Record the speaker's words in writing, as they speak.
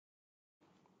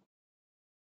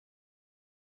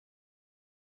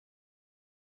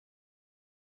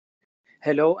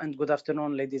Hello and good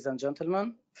afternoon, ladies and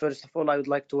gentlemen. First of all, I would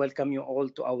like to welcome you all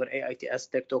to our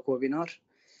AITS Tech Talk webinar.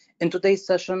 In today's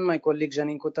session, my colleague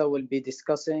Janine Kuta will be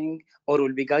discussing or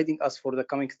will be guiding us for the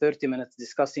coming 30 minutes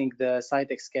discussing the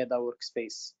Citect SCADA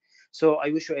workspace. So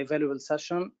I wish you a valuable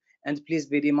session, and please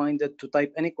be reminded to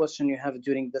type any question you have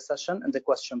during the session in the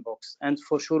question box. And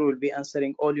for sure, we'll be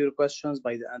answering all your questions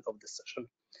by the end of the session.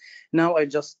 Now I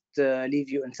just leave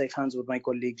you in safe hands with my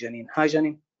colleague Janine. Hi,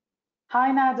 Janine.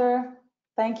 Hi, Nader.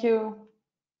 Thank you.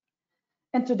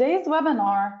 In today's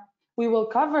webinar, we will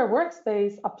cover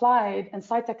Workspace applied in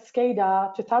Citect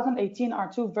SCADA 2018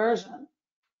 R2 version.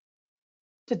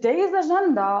 Today's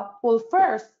agenda will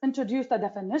first introduce the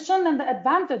definition and the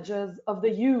advantages of the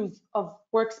use of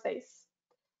Workspace.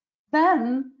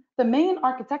 Then, the main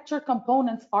architecture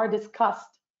components are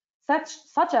discussed,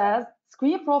 such as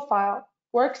screen profile,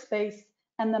 Workspace,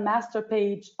 and the master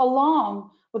page,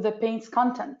 along with the pane's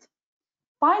content.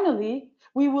 Finally,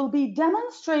 we will be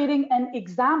demonstrating an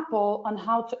example on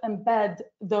how to embed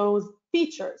those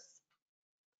features.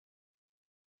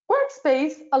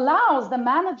 Workspace allows the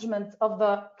management of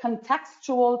the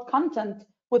contextual content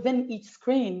within each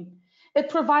screen. It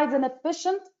provides an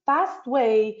efficient, fast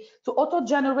way to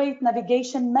auto-generate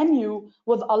navigation menu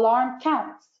with alarm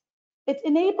counts. It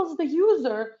enables the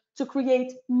user to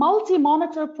create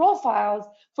multi-monitor profiles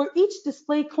for each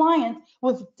display client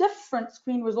with different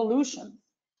screen resolutions.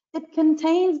 It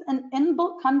contains an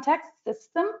inbuilt context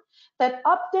system that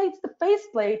updates the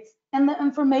faceplates and the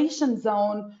information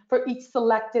zone for each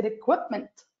selected equipment.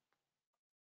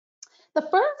 The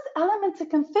first element to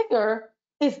configure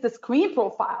is the screen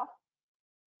profile.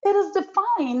 It is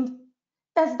defined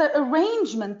as the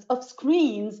arrangement of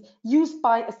screens used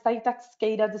by a Citect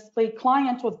SCADA display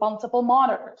client with multiple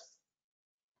monitors.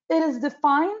 It is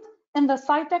defined in the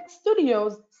Citect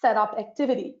Studios setup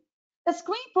activity. A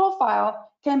screen profile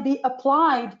can be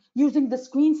applied using the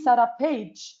screen setup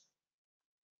page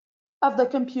of the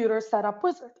computer setup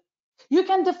wizard. You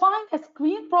can define a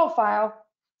screen profile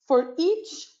for each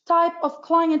type of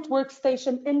client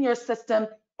workstation in your system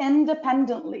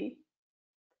independently.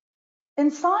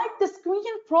 Inside the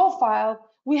screen profile,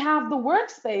 we have the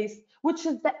workspace, which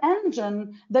is the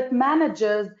engine that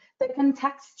manages the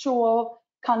contextual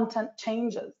content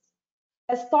changes.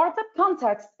 A startup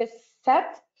context is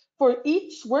set for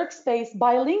each workspace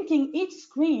by linking each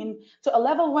screen to a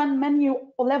level 1 menu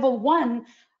or level 1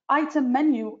 item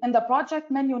menu in the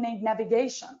project menu named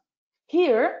navigation.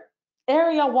 Here,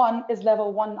 area 1 is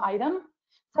level 1 item,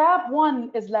 tab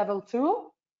 1 is level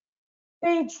 2,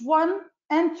 page 1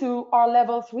 and 2 are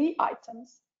level 3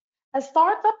 items. A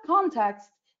startup context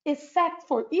is set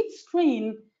for each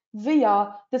screen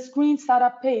via the screen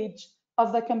setup page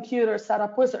of the computer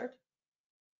setup wizard.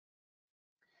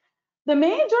 The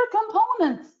major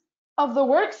component of the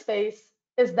workspace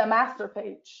is the master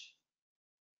page,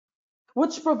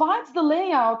 which provides the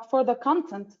layout for the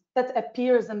content that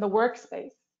appears in the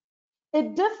workspace.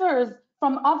 It differs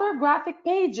from other graphic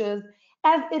pages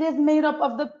as it is made up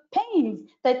of the panes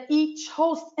that each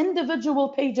hosts individual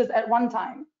pages at one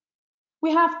time.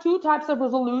 We have two types of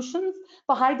resolutions,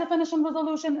 the high definition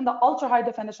resolution and the ultra high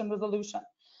definition resolution.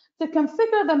 To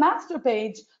configure the master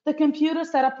page, the computer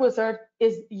setup wizard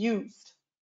is used.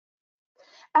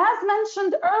 As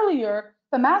mentioned earlier,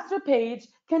 the master page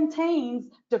contains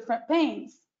different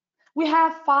panes. We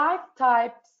have 5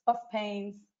 types of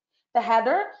panes. The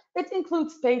header, it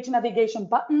includes page navigation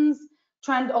buttons,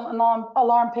 trend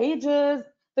alarm pages,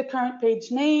 the current page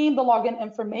name, the login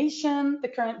information, the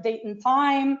current date and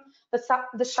time,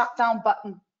 the shutdown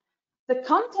button. The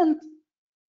content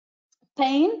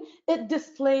pane, it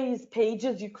displays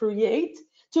pages you create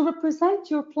to represent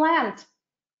your plant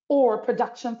or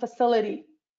production facility.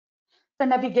 The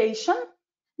navigation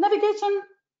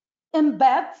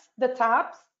embeds the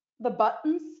tabs, the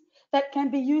buttons that can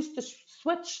be used to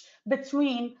switch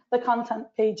between the content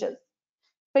pages.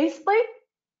 Faceplate,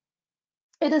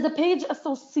 it is a page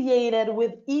associated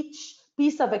with each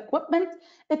piece of equipment.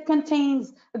 It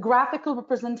contains a graphical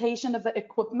representation of the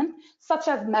equipment, such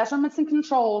as measurements and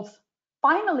controls.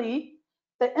 Finally,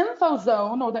 the info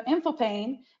zone or the info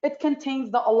pane, it contains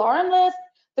the alarm list,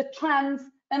 the trends,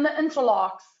 and the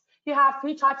interlocks. You have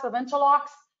 3 types of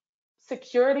interlocks: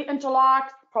 security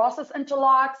interlocks, process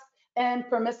interlocks, and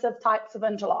permissive types of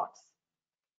interlocks.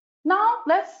 Now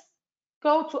let's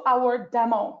go to our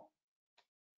demo.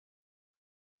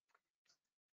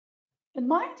 In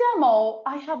my demo,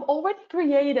 I have already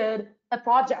created a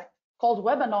project called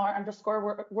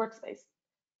webinar_workspace.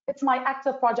 It's my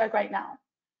active project right now.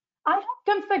 I have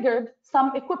configured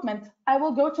some equipment. I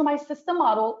will go to my system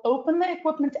model, open the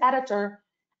equipment editor,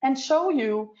 and show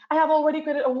you I have already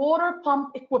created a water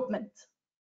pump equipment.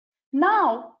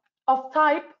 Now, of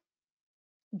type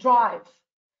drive,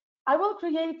 I will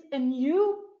create a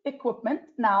new equipment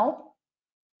now.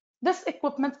 This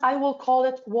equipment, I will call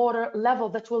it water level,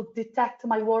 that will detect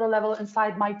my water level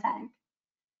inside my tank.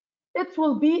 It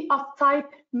will be of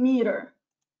type meter.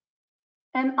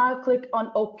 And I'll click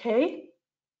on OK.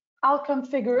 I'll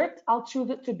configure it. I'll choose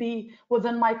it to be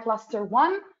within my cluster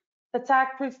 1. The tag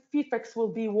prefix will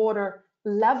be water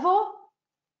level.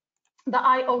 The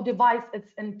IO device is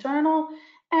internal.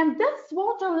 And this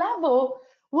water level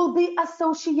will be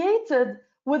associated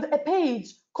with a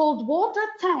page called water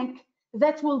tank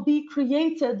that will be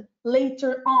created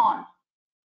later on.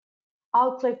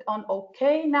 I'll click on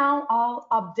OK now. I'll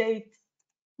update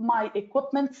my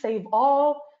equipment, save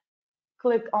all,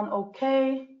 click on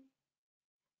OK,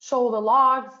 show the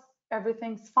logs,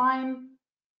 everything's fine.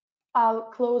 I'll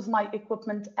close my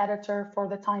equipment editor for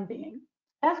the time being.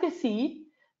 As you see,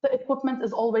 the equipment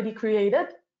is already created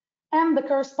and the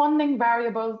corresponding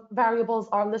variables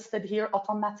are listed here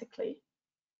automatically.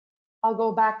 I'll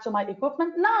go back to my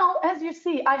equipment. Now, as you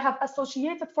see, I have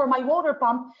associated for my water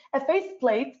pump a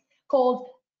faceplate called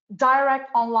direct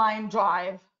online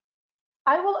drive.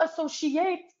 I will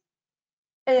associate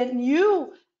a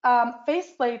new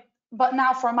faceplate, but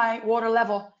now for my water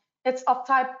level. It's of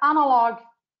type analog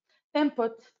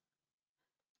input,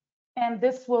 and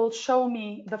this will show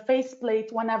me the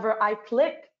faceplate whenever I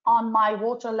click on my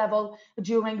water level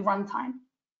during runtime.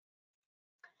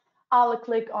 I'll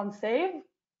click on save.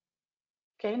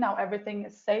 Okay, now everything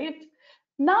is saved.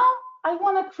 Now I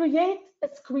want to create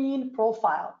a screen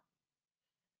profile.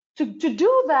 To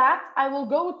do that, I will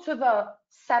go to the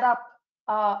setup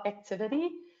activity.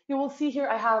 You will see here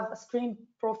I have a screen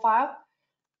profile.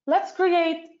 Let's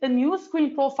create a new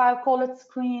screen profile, call it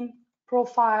screen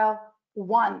profile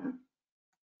 1.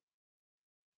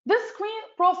 This screen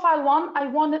profile 1, I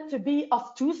want it to be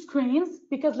of 2 screens,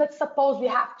 because let's suppose we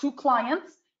have 2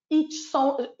 clients, each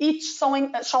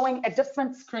showing a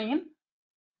different screen.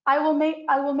 I will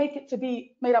make it to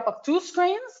be made up of 2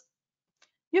 screens.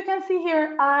 You can see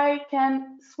here I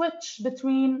can switch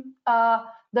between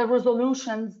the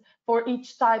resolutions for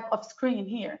each type of screen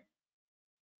here.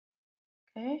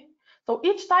 Okay, so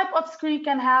each type of screen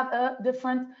can have a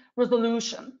different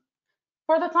resolution.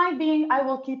 For the time being, I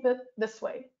will keep it this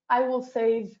way. I will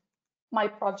save my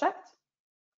project.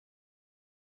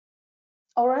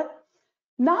 All right,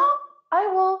 now I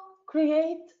will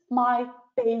create my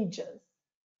pages.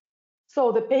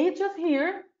 So the pages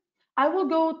here, I will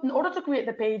go, in order to create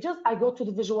the pages, I go to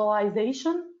the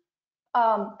visualization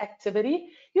activity.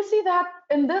 You see that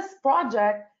in this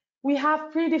project, we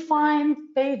have predefined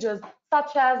pages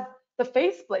such as the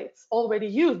faceplates already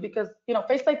used, because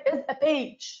faceplate is a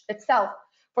page itself.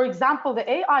 For example, the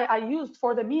AI I used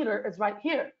for the meter is right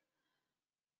here.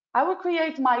 I will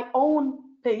create my own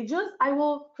pages. I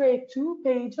will create 2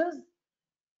 pages,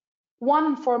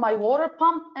 one for my water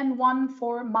pump and one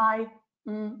for my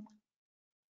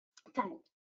tank.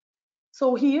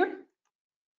 So here,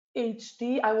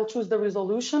 HD, I will choose the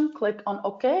resolution, click on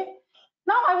OK.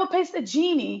 Now I will paste a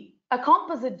genie, a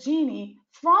composite genie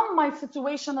from my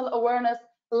situational awareness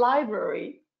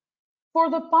library. For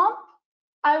the pump,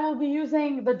 I will be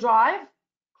using the drive,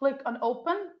 click on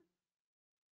open.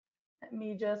 Let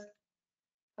me just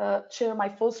share my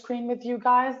full screen with you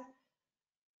guys.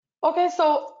 Okay,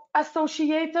 so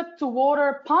associated to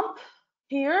water pump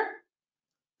here,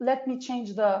 let me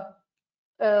change the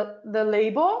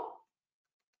label.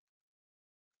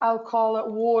 I'll call it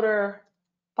water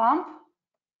pump.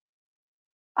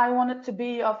 I want it to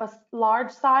be of a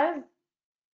large size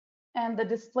and the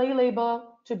display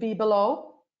label to be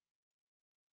below.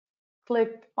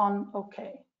 Click on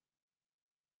OK.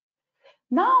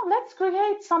 Now let's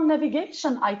create some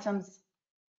navigation items.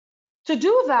 To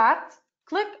do that,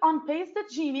 click on paste the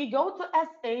genie, go to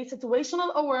SA,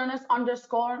 situational awareness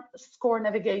 _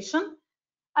 navigation.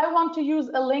 I want to use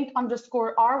a link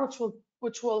 _R,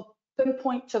 which will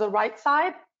pinpoint to the right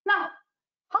side. Now,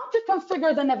 how to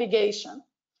configure the navigation?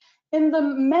 In the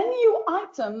menu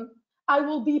item, I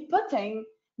will be putting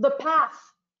the path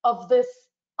of this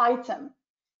item.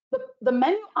 The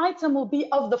menu item will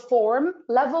be of the form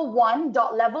level 1,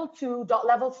 level 2,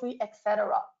 level 3,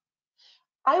 etc.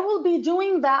 I will be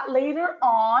doing that later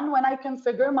on when I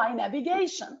configure my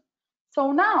navigation.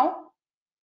 So now,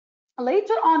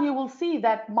 later on, you will see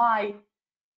that my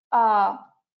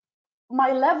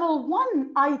level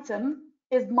 1 item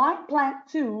is my plant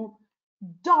 2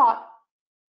 dot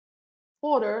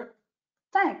water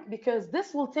tank, because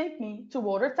this will take me to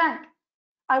water tank.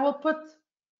 I will put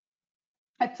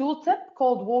a tooltip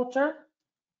called water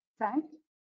tank,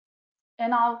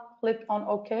 and I'll click on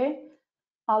OK.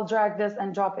 I'll drag this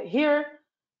and drop it here.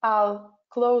 I'll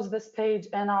close this page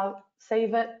and I'll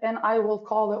save it, and I will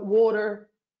call it water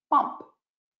pump.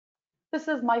 This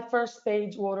is my first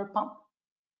page, water pump.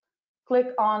 Click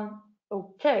on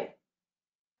OK.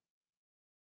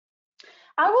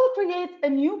 I will create a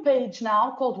new page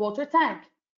now called water tank.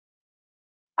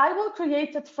 I will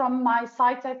create it from my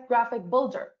Citect graphic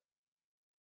builder.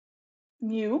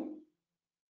 New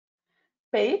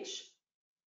page,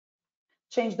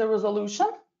 change the resolution.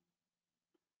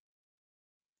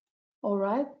 All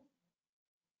right.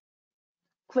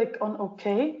 Click on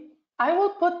OK. I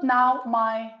will put now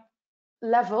my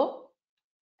level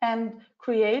and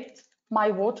create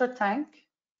my water tank.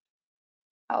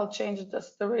 I'll change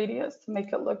this, the radius, to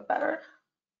make it look better.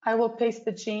 I will paste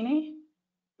the genie,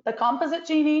 the composite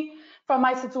genie from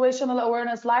my situational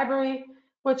awareness library,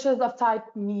 which is of type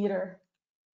meter.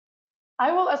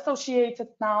 I will associate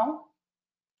it now,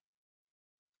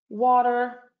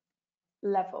 water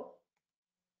level.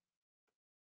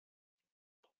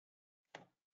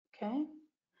 Okay.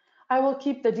 I will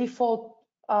keep the default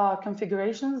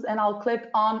configurations and I'll click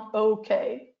on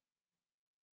OK.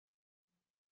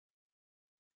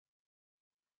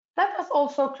 Let us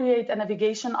also create a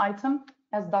navigation item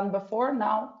as done before.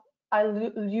 Now I'll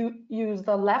use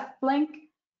the left blink.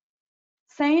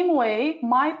 Same way,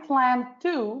 my plan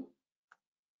 2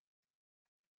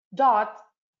 dot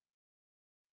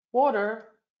water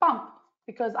pump,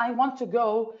 because I want to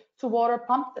go to water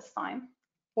pump this time.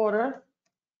 Water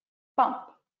pump.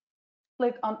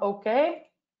 Click on OK.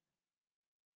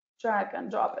 Drag and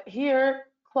drop it here.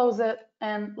 Close it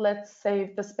and let's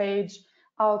save this page.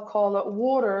 I'll call it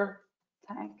water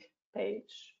tank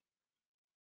page.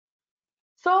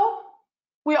 So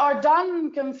we are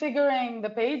done configuring the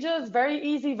pages. Very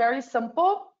easy, very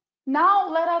simple. Now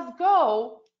let us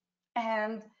go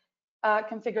and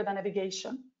configure the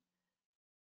navigation.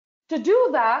 To do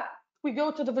that, we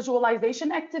go to the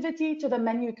visualization activity, to the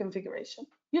menu configuration.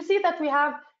 You see that we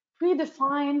have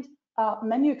predefined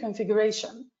menu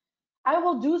configuration. I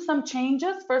will do some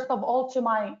changes. First of all, to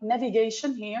my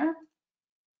navigation here,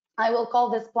 I will call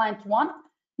this plant 1.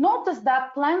 Notice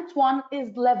that plant 1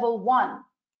 is level 1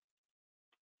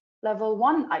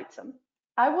 item.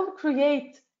 I will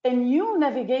create a new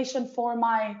navigation for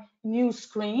my new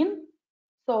screen.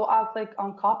 So I'll click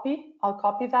on copy. I'll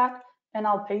copy that and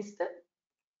I'll paste it.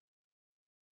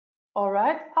 All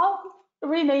right, I'll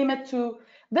rename it to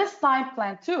this time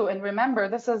plant 2. And remember,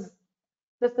 this is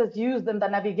used in the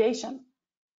navigation.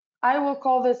 I will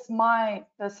call this my,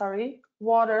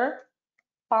 water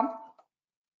pump.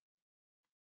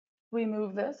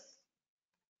 Remove this.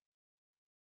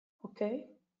 Okay.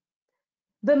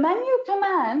 The menu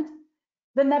command,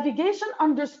 the navigation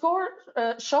underscore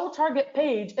show target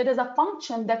page, it is a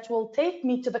function that will take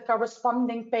me to the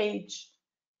corresponding page.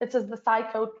 This is the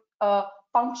Citect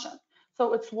function.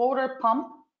 So it's water pump,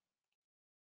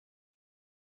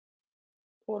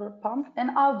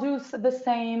 and I'll do the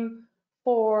same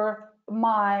for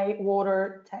my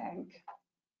water tank.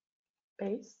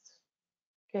 Paste.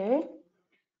 Okay.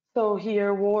 So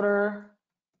here, water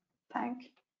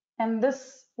tank, and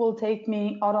this will take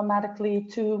me automatically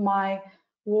to my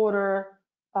water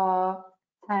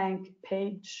tank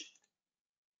page.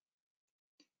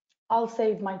 I'll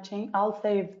save my change. I'll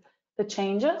save the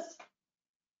changes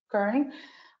occurring.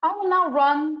 I will now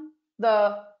run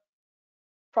the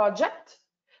project.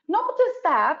 Notice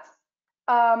that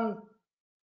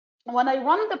when I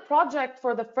run the project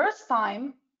for the first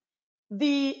time,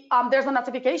 there's a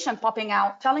notification popping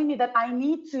out telling me that I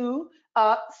need to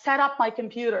set up my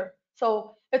computer.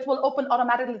 So it will open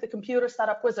automatically the computer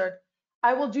setup wizard.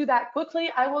 I will do that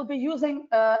quickly. I will be using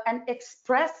an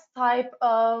express type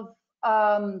of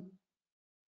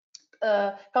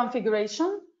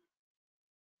configuration.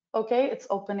 Okay, it's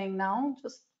opening now.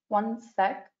 Just one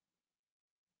sec.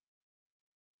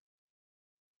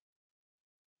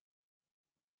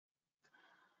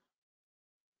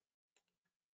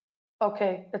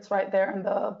 Okay, it's right there in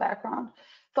the background.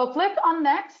 So click on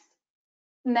next.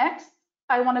 Next,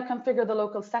 I want to configure the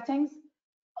local settings.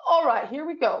 All right, here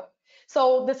we go.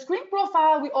 So the screen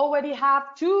profile, we already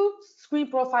have 2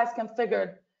 screen profiles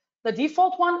configured, the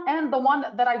default one and the one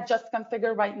that I just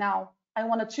configured right now. I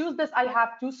want to choose this. I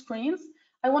have 2 screens.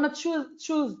 I want to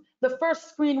choose the first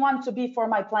screen 1 to be for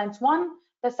my plant 1,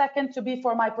 the second to be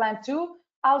for my plant 2.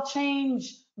 I'll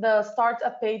change the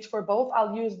startup page for both.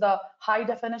 I'll use the high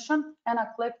definition and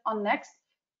I'll click on next.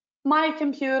 My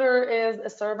computer is a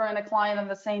server and a client at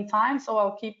the same time, so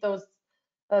I'll keep those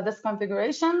this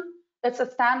configuration. It's a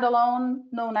standalone,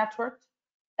 no network,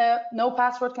 no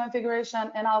password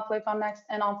configuration, and I'll click on next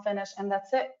and I'll finish, and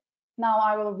that's it. Now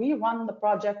I will rerun the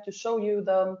project to show you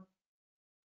the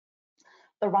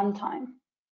runtime.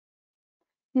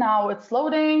 Now it's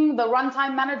loading. The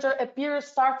runtime manager appears,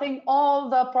 starting all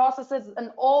the processes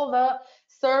and all the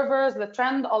servers, the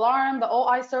trend alarm, the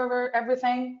OI server,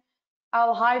 everything.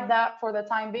 I'll hide that for the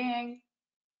time being.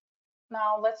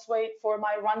 Now let's wait for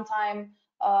my runtime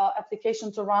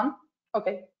application to run.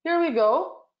 Okay, here we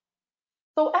go.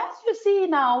 So as you see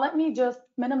now, let me just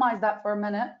minimize that for a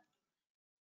minute.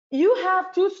 You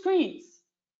have two screens.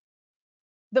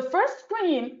 The first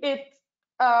screen, it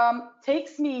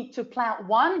takes me to plant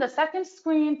 1. The second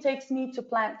screen takes me to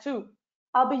plant 2.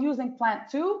 I'll be using plant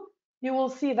 2. You will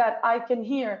see that I can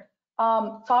here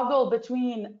toggle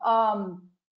between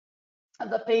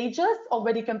the pages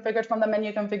already configured from the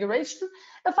menu configuration.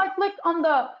 If I click on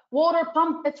the water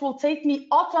pump, it will take me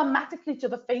automatically to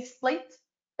the faceplate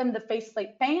in the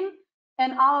faceplate pane.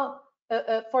 And I'll,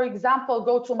 for example,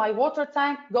 go to my water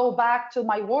tank, go back to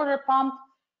my water pump.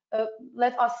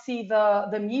 Let us see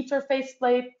the meter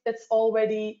faceplate. It's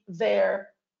already there.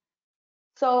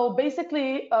 So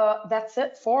basically, that's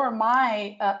it for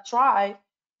my try.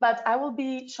 But I will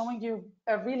be showing you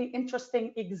a really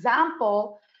interesting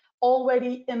example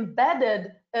already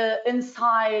embedded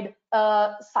inside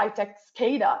Citect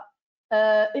SCADA.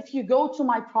 If you go to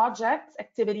my project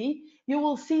activity, you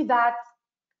will see that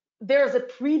there's a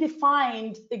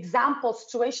predefined example,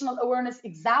 situational awareness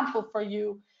example for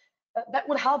you that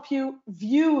would help you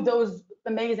view those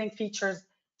amazing features.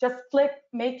 Just click,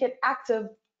 make it active.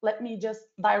 Let me just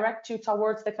direct you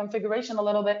towards the configuration a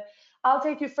little bit. I'll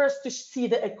take you first to see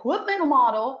the equipment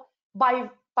model by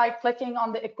clicking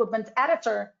on the equipment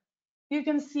editor. You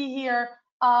can see here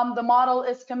the model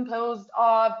is composed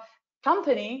of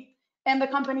company, and the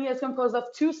company is composed of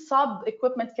 2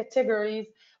 sub-equipment categories,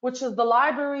 which is the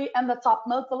library and the top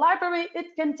milk. The library,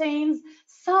 it contains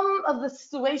some of the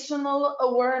situational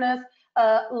awareness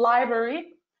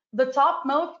library. The top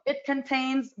milk, it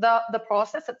contains the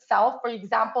process itself. For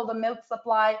example, the milk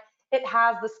supply, it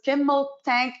has the skim milk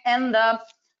tank and the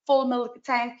full milk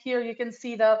tank. Here you can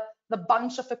see the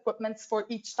bunch of equipments for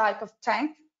each type of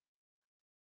tank.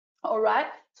 All right,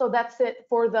 so that's it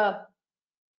for the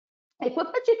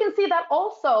equipment. You can see that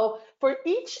also for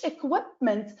each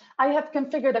equipment, I have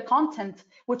configured a content,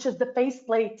 which is the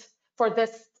faceplate for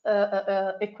this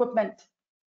equipment.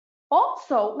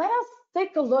 Also, let us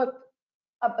take a look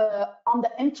on the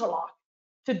interlock.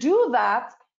 To do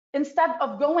that, instead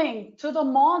of going to the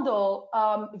model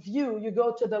view, you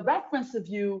go to the reference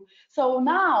view. So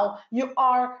now you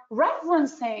are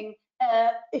referencing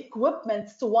equipment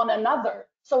to one another.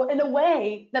 So in a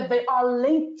way that they are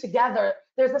linked together,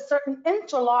 there's a certain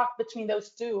interlock between those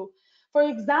two. For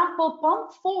example,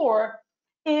 pump 4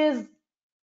 is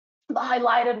the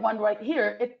highlighted one right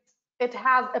here. It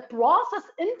has a process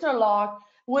interlock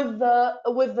with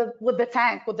the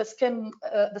tank, with the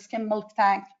skim milk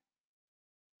tank.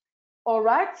 All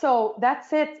right, so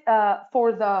that's it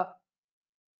for the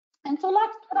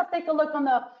interlock. Let's take a look on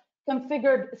the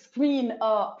configured screen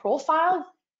profiles.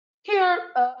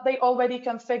 Here, they already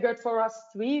configured for us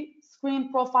 3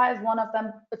 screen profiles. One of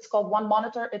them, it's called one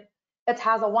monitor. It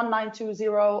has a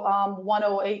 1920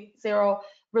 1080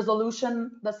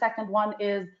 resolution. The second one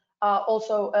is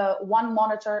also one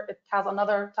monitor. It has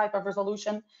another type of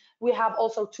resolution. We have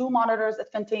also 2 monitors.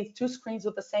 It contains 2 screens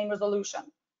with the same resolution.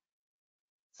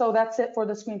 So that's it for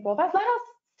the screen profiles. Let us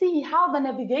see how the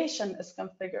navigation is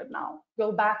configured now.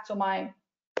 Go back to my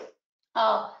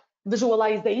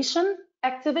visualization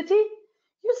activity.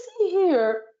 You see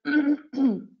here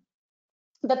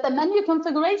that the menu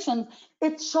configuration,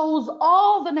 it shows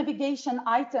all the navigation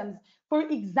items. For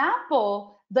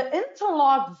example, the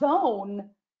interlock zone,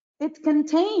 it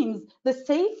contains the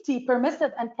safety,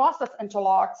 permissive, and process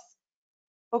interlocks.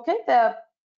 Okay,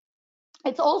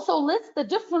 it also lists the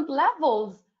different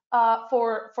levels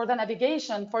for the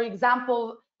navigation. For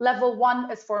example, level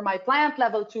 1 is for my plant,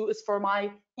 level 2 is for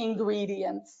my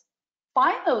ingredients.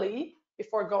 Finally,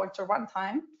 before going to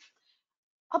runtime,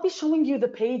 I'll be showing you the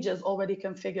pages already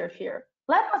configured here.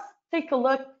 Let us take a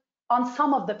look on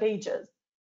some of the pages.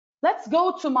 Let's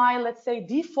go to my, let's say,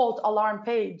 default alarm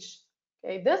page.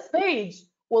 Okay, this page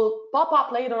will pop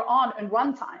up later on in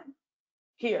runtime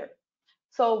here.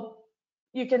 So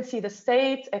you can see the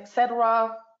state,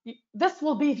 etc. This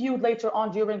will be viewed later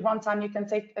on during runtime. You can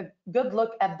take a good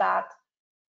look at that.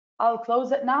 I'll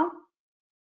close it now.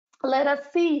 Let us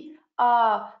see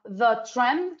the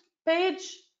trend page.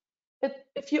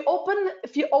 If you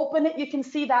open it, you can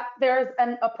see that there's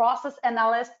a process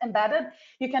analyst embedded.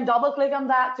 You can double click on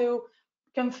that to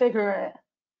configure it.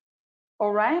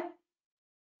 All right.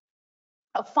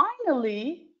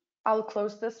 Finally, I'll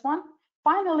close this one.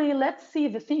 Finally, let's see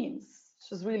the themes,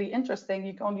 which is really interesting.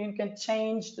 You can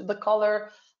change the color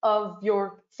of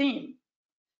your theme.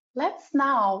 Let's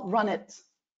now run it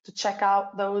to check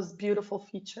out those beautiful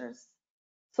features.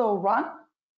 So run.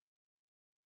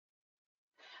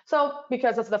 So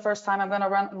because it's the first time, I'm going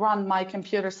to run my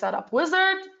computer setup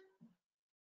wizard.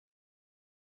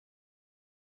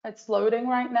 It's loading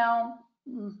right now.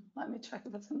 Let me check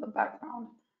if it's in the background.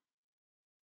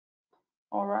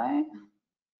 All right.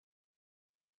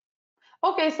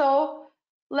 Okay, so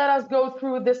let us go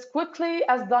through this quickly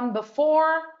as done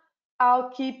before. I'll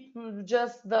keep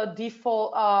just the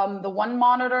default, the one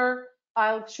monitor.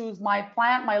 I'll choose my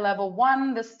plant, my level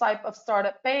 1, this type of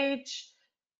startup page.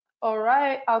 All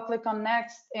right, I'll click on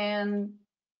next and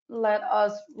let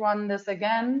us run this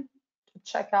again to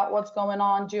check out what's going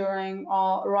on during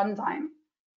runtime.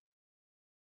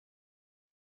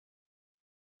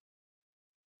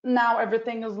 Now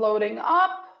everything is loading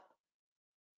up.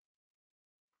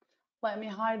 Let me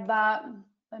hide that.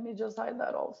 Let me just hide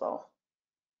that also.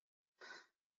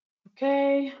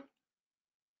 Okay.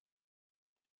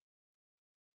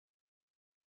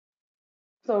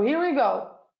 So here we go.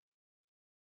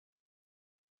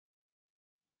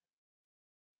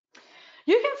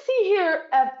 You can see here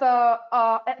at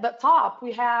the top,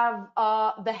 we have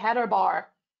the header bar,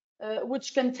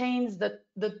 which contains the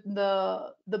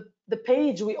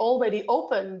page we already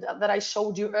opened that I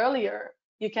showed you earlier.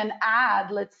 You can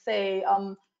add, let's say,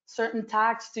 certain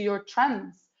tags to your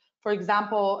trends. For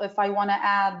example, if I want to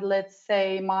add, let's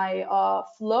say, my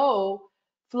flow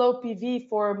PV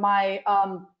for my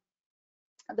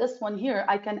this one here,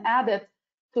 I can add it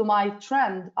to my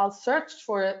trend. I'll search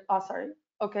for it. Oh, sorry.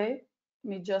 Okay.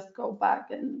 Let me just go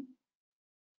back and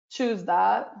choose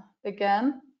that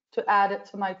again to add it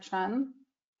to my trend.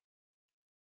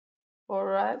 All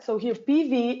right, so here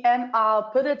PV, and I'll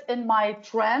put it in my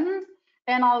trend,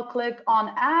 and I'll click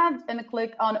on add and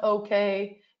click on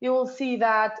OK. You will see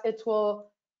that it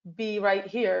will be right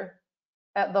here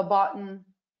at the bottom.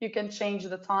 You can change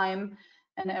the time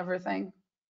and everything.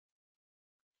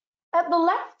 At the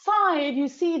left side, you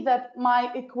see that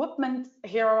my equipment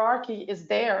hierarchy is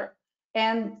there.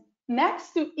 And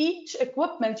next to each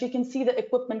equipment, you can see the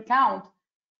equipment count.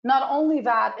 Not only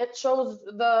that, it shows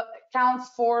the counts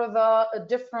for the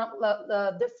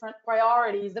different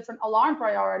priorities, different alarm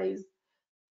priorities.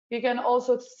 You can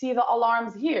also see the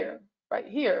alarms here, right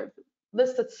here,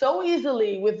 listed so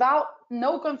easily without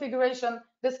no configuration.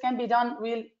 This can be done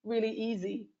really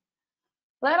easy.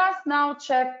 Let us now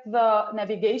check the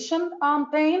navigation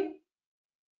pane.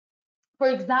 For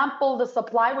example, the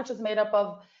supply, which is made up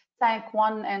of tank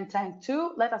 1 and tank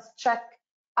 2. Let us check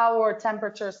our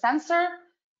temperature sensor.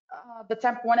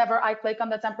 Whenever I click on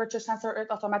the temperature sensor,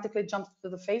 it automatically jumps to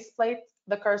the faceplate.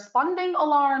 The corresponding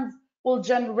alarms will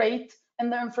generate in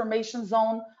the information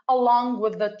zone along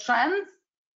with the trends.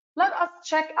 Let us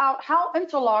check out how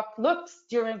interlock looks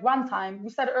during runtime.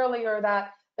 We said earlier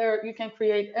that you can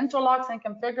create interlocks and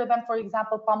configure them. For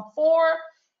example, pump 4,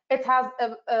 it has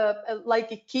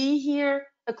like a key here,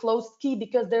 a closed key,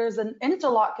 because there's an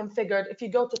interlock configured. If you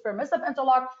go to permissive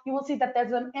interlock, you will see that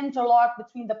there's an interlock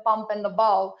between the pump and the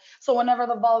valve. So whenever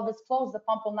the valve is closed, the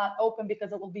pump will not open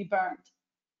because it will be burned.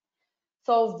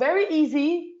 So very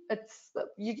easy. It's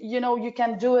you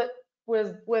can do it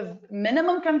with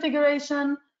minimum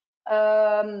configuration.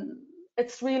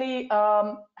 It's really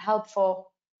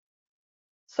helpful.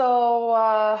 So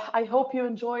I hope you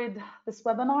enjoyed this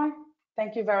webinar.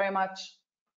 Thank you very much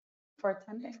for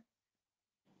attending.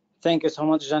 Thank you so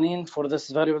much, Janine, for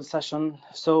this valuable session.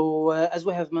 So as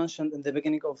we have mentioned in the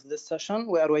beginning of this session,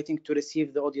 we are waiting to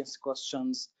receive the audience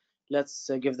questions. Let's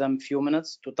give them a few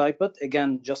minutes to type it.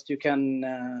 Again, just you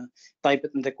can type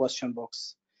it in the question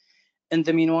box. In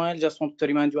the meanwhile, just want to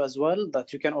remind you as well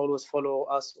that you can always follow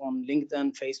us on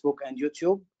LinkedIn, Facebook, and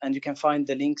YouTube, and you can find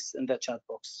the links in the chat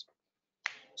box.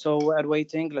 So we are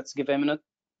waiting. Let's give a minute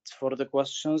for the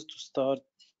questions to start.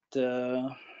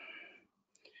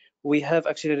 We have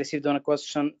actually received a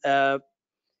question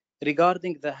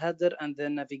regarding the header and the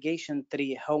navigation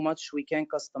tree, how much we can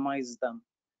customize them.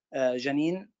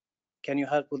 Janine, can you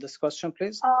help with this question,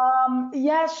 please?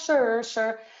 Yeah, sure.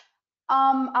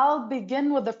 I'll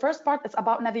begin with the first part. It's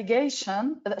about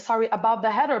navigation. Sorry, about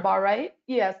the header bar, right?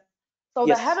 Yes. So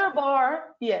yes. The header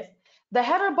bar, yes. The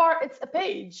header bar, it's a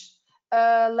page.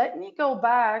 Let me go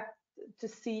back to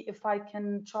see if I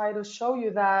can try to show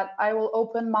you that. I will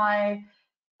open my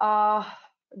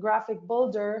graphic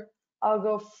builder. I'll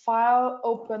go File,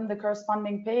 open the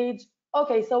corresponding page.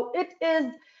 Okay, so it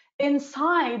is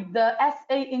inside the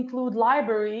SA include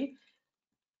library.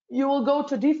 you will go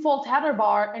to default header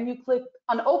bar and you click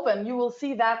on open, you will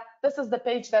see that this is the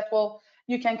page that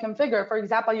you can configure. For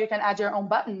example, you can add your own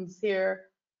buttons here.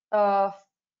 All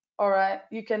right,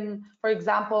 you can, for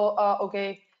example,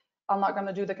 okay, I'm not going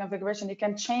to do the configuration. You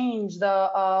can change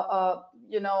the,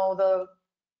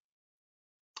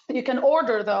 you can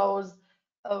order those.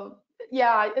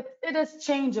 Yeah, it is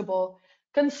changeable.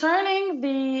 Concerning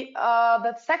the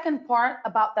second part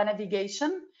about the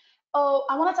navigation,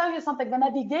 I want to tell you something. The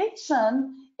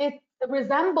navigation, it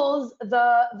resembles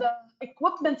the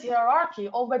equipment hierarchy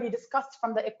already discussed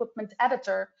from the equipment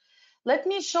editor. Let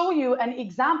me show you an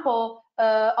example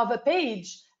of a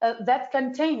page that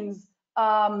contains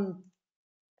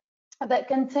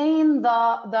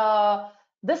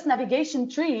this navigation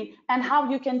tree and how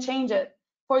you can change it.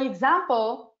 For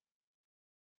example,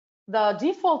 the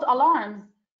default alarms,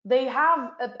 they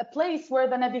have a place where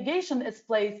the navigation is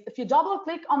placed. If you double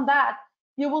click on that,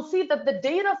 you will see that the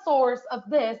data source of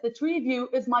this, the tree view,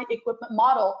 is my equipment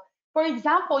model. For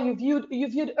example, you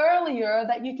viewed earlier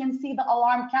that you can see the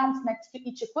alarm counts next to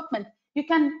each equipment. You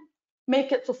can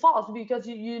make it to false because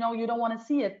you don't want to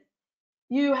see it.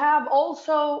 You have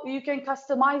also, you can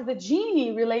customize the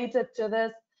genie related to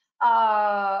this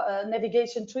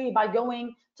navigation tree by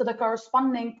going to the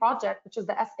corresponding project, which is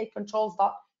the SA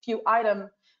controls.view item.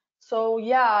 So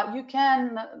yeah, you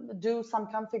can do some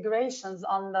configurations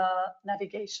on the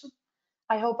navigation.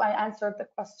 I hope I answered the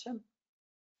question.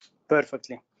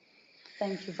 Perfectly.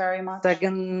 Thank you very much.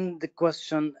 Second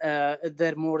question, is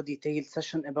there more detailed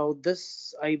session about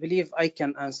this? I believe I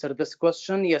can answer this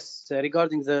question. Yes,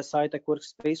 regarding the Citect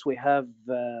Workspace, we have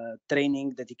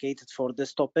training dedicated for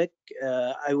this topic.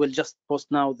 I will just post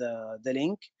now the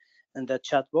link in the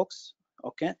chat box.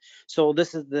 Okay, so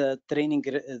this is the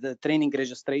training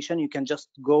registration. You can just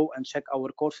go and check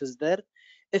our courses there.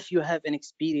 If you have an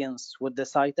experience with the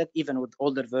Citect, even with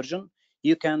older version,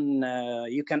 you can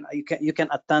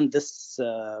attend this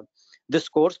this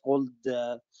course called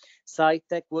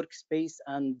Citect Workspace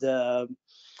and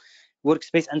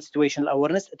Workspace and Situational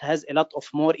Awareness. It has a lot of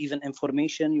more even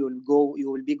information. You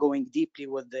will be going deeply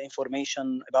with the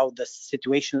information about the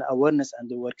situational awareness and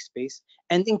the workspace.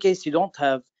 And in case you don't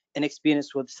have an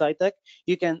experience with Citect,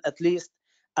 you can at least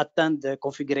attend the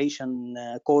configuration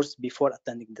course before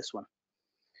attending this one.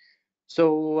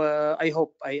 So I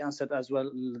hope I answered as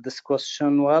well this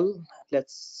question well.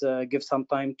 Let's give some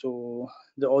time to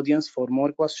the audience for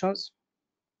more questions.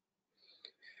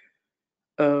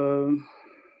 There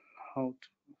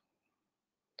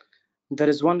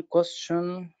is one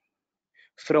question: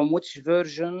 from which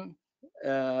version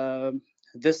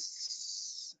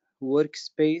this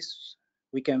workspace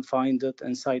we can find it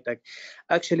in Citect?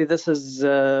 Actually, this is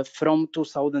from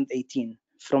 2018.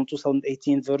 From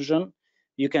 2018 version,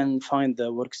 you can find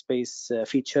the workspace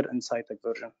feature in Citect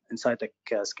version, in Citect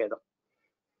SCADA.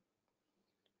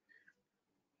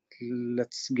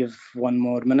 Let's give one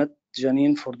more minute,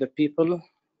 Janine, for the people.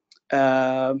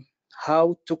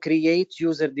 How to create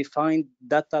user-defined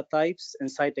data types in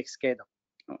Citect SCADA?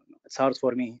 It's hard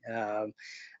for me.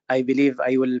 I believe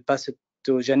I will pass it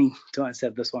to Janine to answer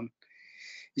this one.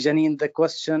 Janine, the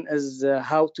question is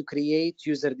how to create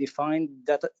user-defined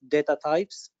data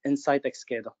types in Citect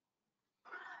SCADA.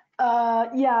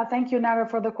 Yeah, thank you, Nara,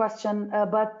 for the question.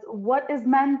 But what is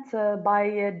meant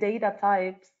by data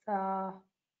types?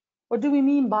 What do we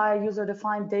mean by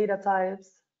user-defined data types?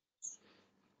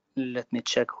 Let me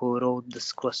check who wrote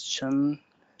this question.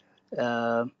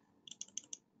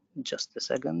 Just a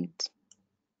second.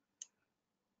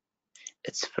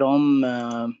 It's from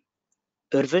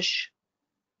Urvish,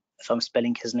 if I'm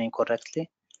spelling his name correctly.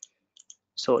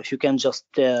 So if you can just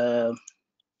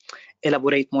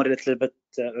elaborate more a little bit,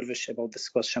 Urvish, about this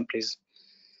question, please.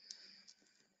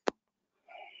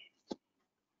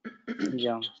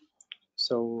 Yeah.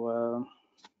 So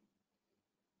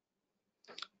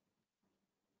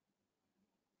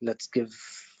let's give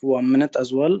 1 minute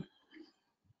as well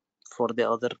for the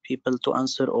other people to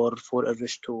answer, or for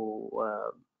Urvish to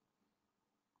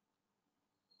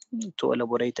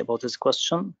elaborate about this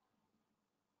question.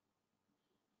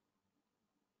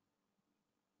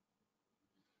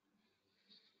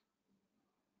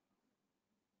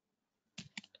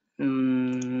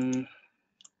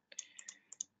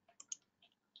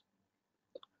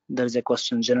 There's a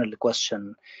question, general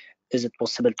question. Is it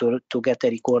possible to get a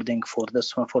recording for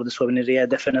this one, for this webinar? Yeah,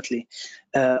 definitely.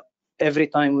 Every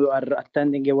time we are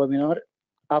attending a webinar,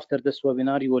 after this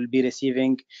webinar, you will be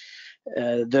receiving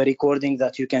the recording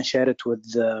that you can share it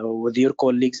with your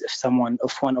colleagues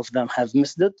if one of them have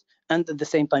missed it. And at the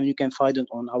same time, you can find it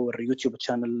on our YouTube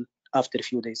channel after a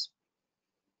few days.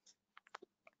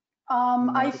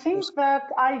 I think that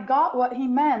I got what he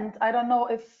meant. I don't know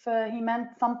if he meant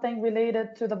something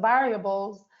related to the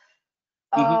variables.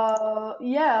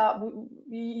 Yeah,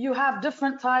 you have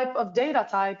different type of data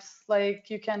types. Like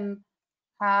you can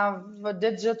have a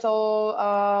digital,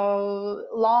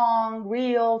 long,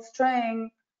 real, string.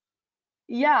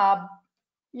 Yeah,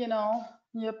 you know,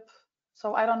 yep.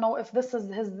 So I don't know if this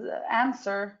is his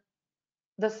answer.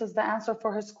 This is the answer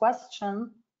for his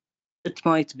question. It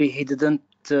might be he didn't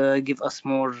give us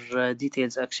more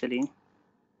details actually.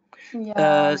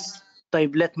 Yeah.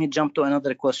 طيب, let me jump to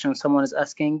another question. Someone is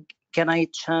asking, can I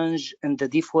change in the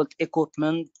default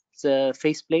equipment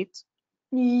faceplate?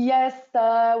 Yes,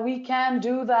 we can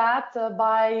do that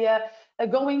by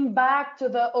going back to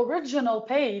the original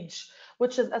page,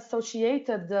 which is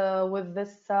associated with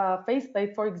this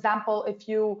faceplate. For example, if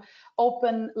you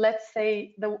open, let's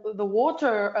say, the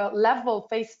water level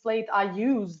faceplate I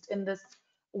used in this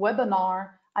webinar,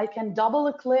 I can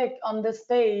double click on this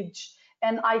page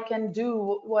and I can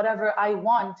do whatever I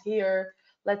want here.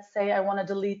 Let's say I want to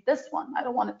delete this one. I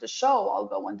don't want it to show. I'll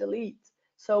go and delete.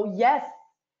 So yes,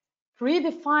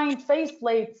 predefined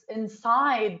faceplates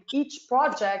inside each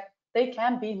project, they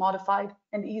can be modified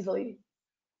and easily.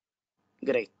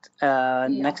 Great.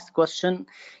 Next question.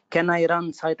 Can I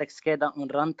run Citect SCADA on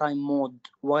runtime mode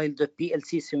while the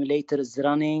PLC simulator is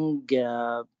running?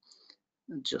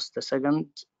 Just a second.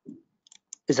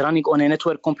 Is running on a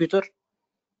network computer?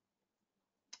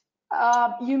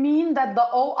 You mean that the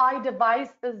OI device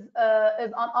is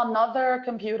on another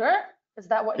computer? Is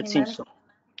that what he meant? Seems so.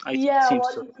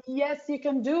 Yes, you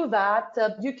can do that.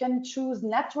 You can choose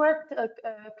network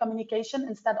communication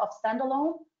instead of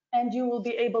standalone, and you will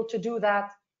be able to do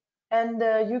that. And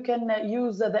you can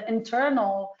use the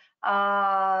internal,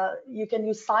 you can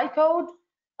use SciCode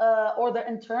or the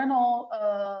internal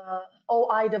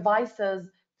OI devices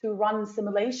to run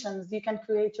simulations. You can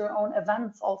create your own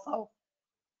events also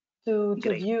to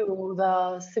view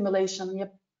the simulation.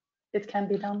 Yep, it can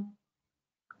be done.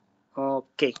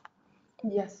 Okay.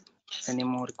 Yes. Any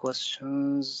more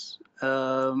questions?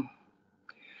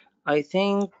 I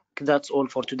think that's all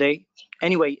for today.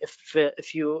 Anyway,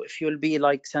 if you'll be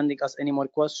like sending us any more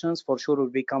questions, for sure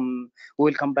we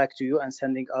will come back to you and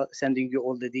sending you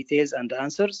all the details and the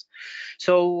answers.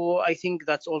 So I think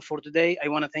that's all for today. I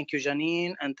want to thank you,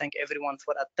 Janine, and thank everyone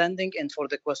for attending and for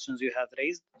the questions you have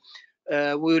raised.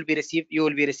 You will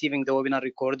be receiving the webinar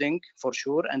recording for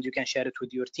sure, and you can share it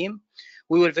with your team.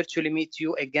 We will virtually meet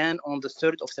you again on the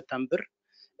 3rd of September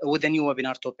with a new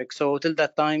webinar topic. So till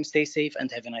that time, stay safe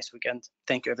and have a nice weekend.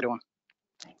 Thank you, everyone.